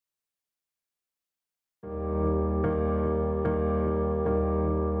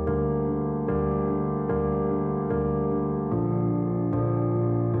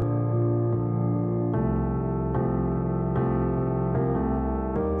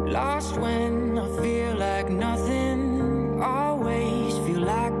Lost when I feel like nothing. Always feel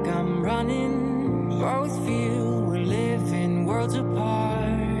like I'm running. Both feel we're living worlds apart.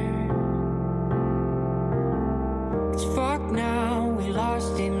 It's fucked now, we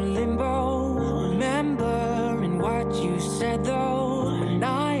lost in limbo. Remembering what you said though, and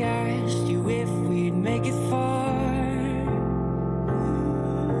I asked you if we'd make it far.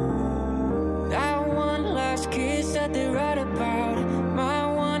 That one last kiss that they write about, my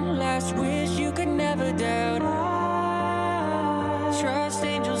one last wish you could never doubt. I trust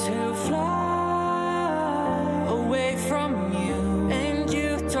angels who fly away from you, and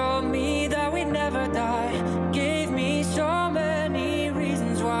you told me that we'd never die. Gave me so many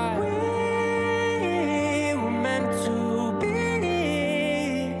reasons why we were meant to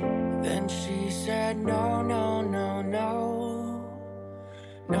be. Then she said no, no, no, no.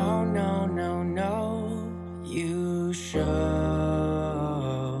 No, no, no, no. You should.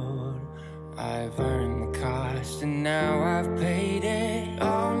 I've earned the cost and now I've paid it.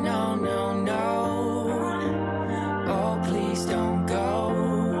 Oh no, no, no. Oh please don't go.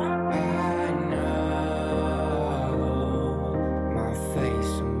 I know my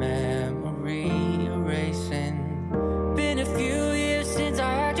face a memory erasing. Been a few years since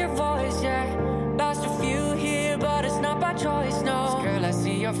I heard your voice, yeah. Lost a few here, but it's not by choice, no. 'Cause girl, I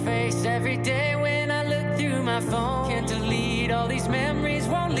see your face every day when I look through my phone. Can't delete all these memories,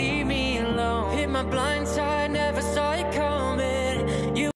 won't leave me alone. Hit my blind side,